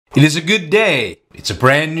It is a good day. It's a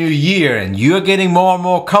brand new year and you're getting more and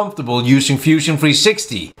more comfortable using Fusion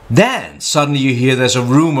 360. Then suddenly you hear there's a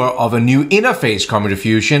rumor of a new interface coming to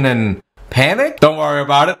Fusion and panic? Don't worry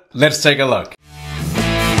about it. Let's take a look.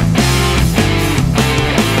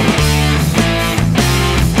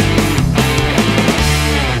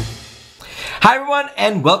 Hi everyone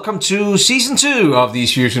and welcome to Season 2 of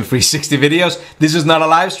these Fusion 360 videos. This is not a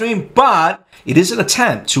live stream, but it is an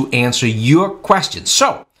attempt to answer your questions.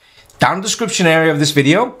 So, down in the description area of this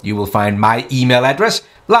video, you will find my email address,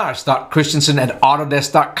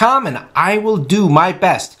 lars.christensen@autodesk.com, and I will do my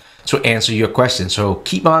best to answer your questions. So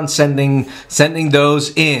keep on sending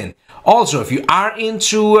those in. Also, if you are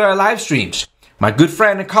into live streams, my good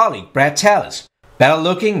friend and colleague, Tallis, better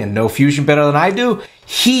looking and know Fusion better than I do,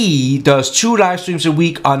 he does 2 live streams a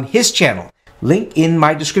week on his channel. Link in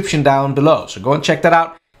my description down below. So go and check that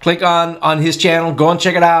out. Click on his channel, go and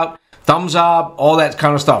check it out. Thumbs up, all that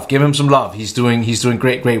kind of stuff. Give him some love. He's doing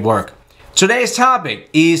great work. Today's topic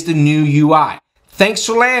is the new UI. Thanks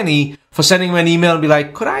to Lanny for sending me an email and be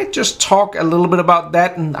like, could I just talk a little bit about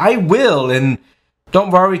that? And I will, and don't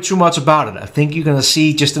worry too much about it. I think you're gonna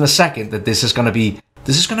see just in a second that this is gonna be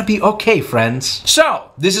okay, friends. So,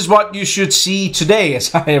 this is what you should see today as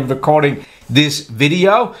I am recording this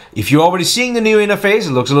video. If you're already seeing the new interface,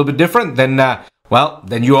 it looks a little bit different, then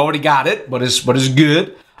then you already got it, what is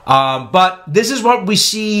good. But this is what we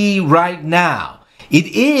see right now. It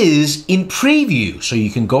is in preview, so you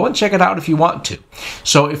can go and check it out if you want to.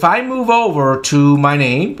 So if I move over to my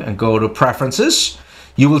name and go to Preferences,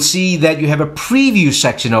 you will see that you have a preview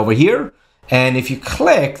section over here. And if you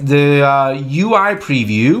click the UI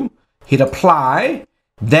preview, hit Apply,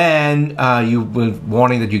 then you will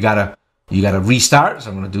warning that you gotta restart. So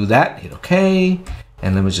I'm gonna do that. Hit OK,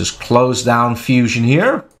 and let me just close down Fusion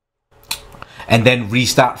here. And then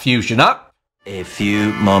restart Fusion up. A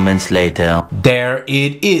few moments later. There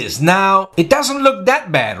it is. Now, it doesn't look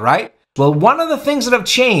that bad, right? Well, one of the things that have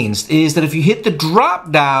changed is that if you hit the drop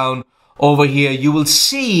down over here, you will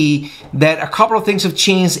see that a couple of things have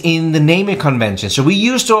changed in the naming convention. So we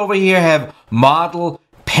used to over here have model,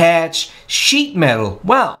 patch, sheet metal.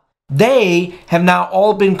 Well, they have now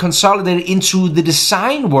all been consolidated into the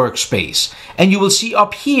design workspace. And you will see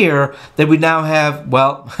up here that we now have,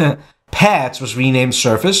 well, patch was renamed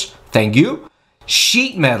surface, thank you.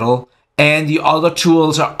 Sheet metal and the other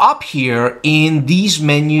tools are up here in these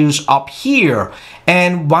menus up here.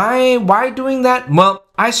 And why doing that? Well,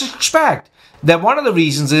 I suspect that one of the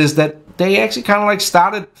reasons is that they actually kind of like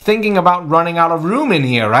started thinking about running out of room in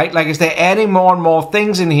here, right? Like as they're adding more and more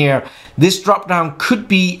things in here, this drop down could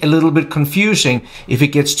be a little bit confusing if it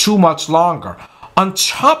gets too much longer. On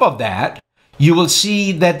top of that, you will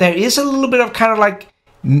see that there is a little bit of kind of like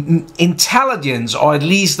intelligence, or at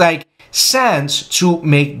least like sense, to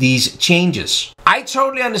make these changes. I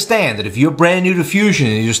totally understand that if you're brand new to Fusion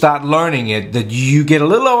and you start learning it, that you get a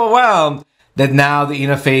little overwhelmed that now the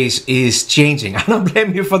interface is changing. I don't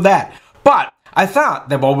blame you for that. But I thought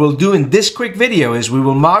that what we'll do in this quick video is we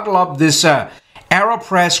will model up this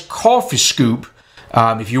AeroPress coffee scoop.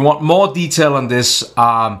 If you want more detail on this,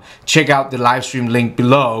 check out the live stream link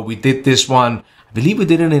below. We did this one, I believe we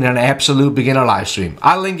did it in an absolute beginner live stream.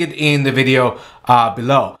 I'll link it in the video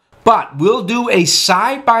below. But we'll do a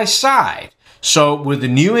side-by-side. So with the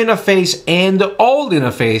new interface and the old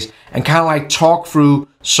interface, and kind of like talk through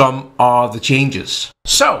some of the changes.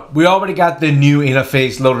 So we already got the new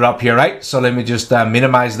interface loaded up here, right? So let me just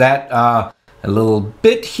minimize that a little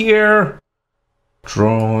bit here.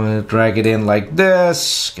 Drag it in like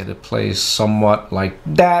this. Get it placed somewhat like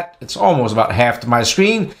that. It's almost about half to my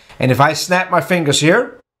screen. And if I snap my fingers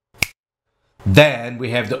here, then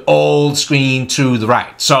we have the old screen to the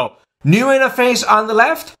right. So new interface on the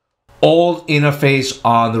left, old interface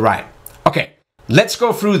on the right. Okay, let's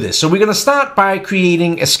go through this. So we're going to start by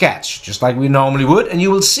creating a sketch, just like we normally would. And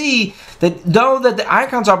you will see that though that the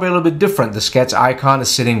icons are a little bit different, the sketch icon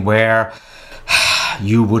is sitting where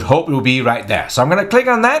you would hope it will be, right there. So I'm going to click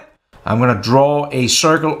on that. I'm going to draw a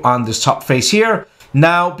circle on this top face here.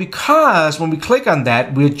 Now, because when we click on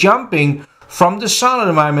that, we're jumping from the solid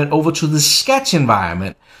environment over to the sketch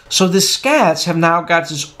environment. So the sketch have now got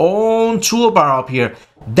its own toolbar up here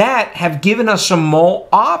that have given us some more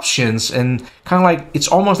options, and kind of like it's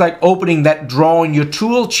almost like opening that drawer in your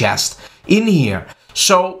tool chest in here.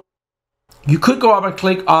 So you could go up and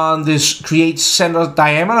click on this create center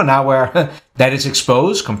diameter now where that is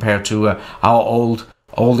exposed compared to our old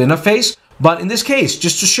interface. But in this case,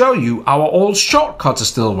 just to show you, our old shortcuts are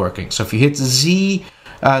still working. So if you hit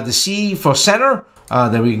the C for center,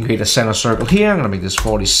 then we can create a center circle here. I'm going to make this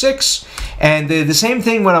 46. And the same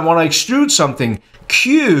thing when I want to extrude something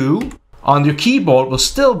Q on your keyboard will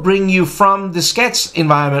still bring you from the sketch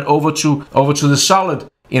environment over to the solid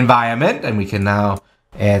environment, and we can now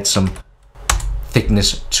add some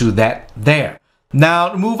thickness to that there.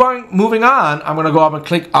 Now moving on, I'm going to go up and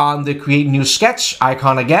click on the create new sketch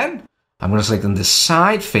icon again. I'm going to select on the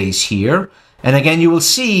side face here, and again you will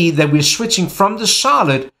see that we're switching from the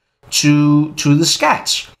solid to the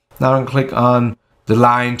sketch. Now I'm going to click on the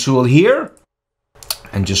line tool here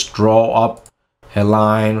and just draw up a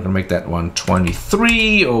line. We're going to make that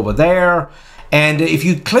 123 over there. And if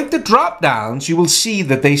you click the drop downs, you will see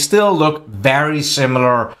that they still look very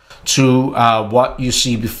similar to what you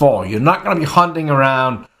see before. You're not going to be hunting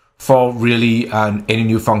around for really any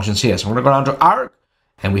new functions here. So I'm going to go down to arc,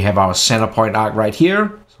 and we have our center point arc right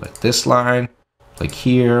here. Select this line, click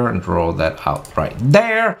here, and draw that out right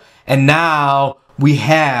there. And now we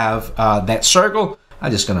have that circle.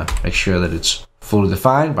 I'm just going to make sure that it's fully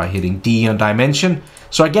defined by hitting D on dimension.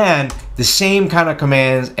 So again, the same kind of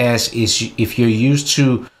commands as is if you're used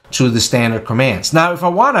to the standard commands. Now, if I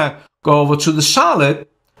want to go over to the solid,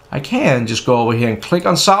 I can just go over here and click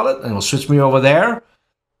on solid, and it'll switch me over there.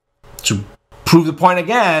 To prove the point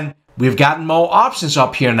again, we've gotten more options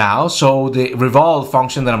up here now. So the revolve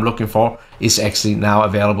function that I'm looking for is actually now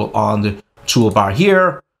available on the toolbar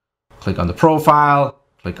here. Click on the profile,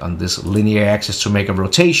 click on this linear axis to make a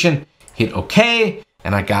rotation, hit OK,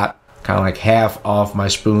 and I got kind of like half of my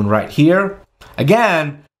spoon right here.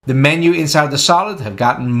 Again, the menu inside the solid have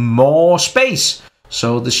gotten more space.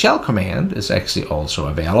 So the shell command is actually also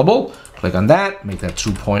available. Click on that, make that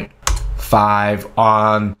 2.5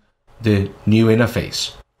 on the new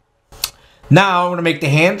interface. Now I'm going to make the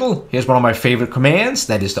handle. Here's one of my favorite commands.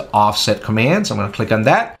 That is the offset command. So I'm going to click on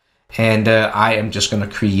that. And I am just going to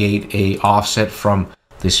create a offset from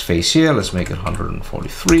this face here. Let's make it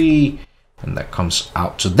 143. And that comes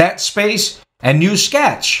out to that space. And new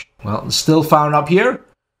sketch. Well, it's still found up here.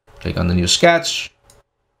 Click on the new sketch.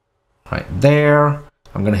 Right there.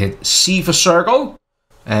 I'm going to hit C for circle.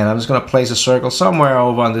 And I'm just going to place a circle somewhere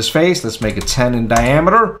over on this face. Let's make it 10 in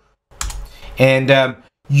diameter. And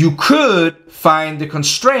you could find the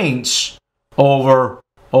constraints over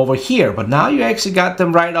here. But now you actually got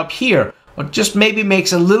them right up here. It just maybe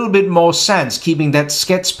makes a little bit more sense keeping that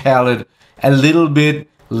sketch palette a little bit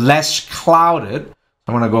less clouded.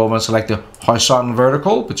 I'm going to go over and select the horizontal and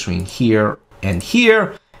vertical between here, and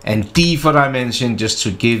D for dimension just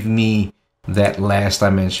to give me that last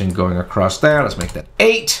dimension going across there. Let's make that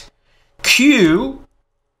 8. Q,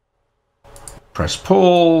 press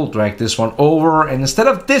pull, drag this one over, and instead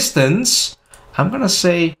of distance, I'm going to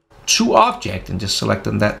say to object and just select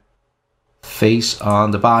on that face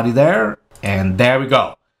on the body there, and there we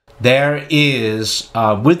go. There is,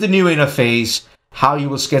 with the new interface, how you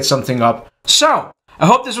will sketch something up. So, I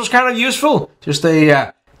hope this was kind of useful. Just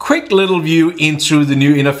a quick little view into the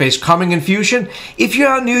new interface coming in Fusion. If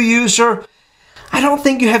you're a new user, I don't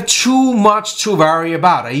think you have too much to worry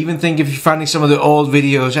about. I even think if you're finding some of the old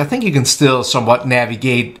videos, I think you can still somewhat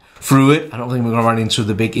navigate through it. I don't think we're going to run into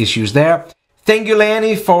the big issues there. Thank you,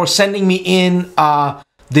 Lanny, for sending me in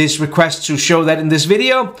this request to show that in this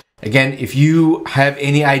video. Again, if you have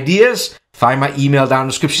any ideas, find my email down in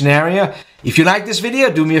the description area. If you like this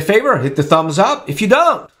video, do me a favor, hit the thumbs up. If you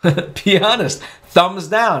don't, be honest, thumbs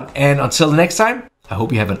down. And until the next time, I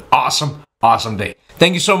hope you have an awesome, awesome day.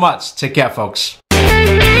 Thank you so much. Take care, folks.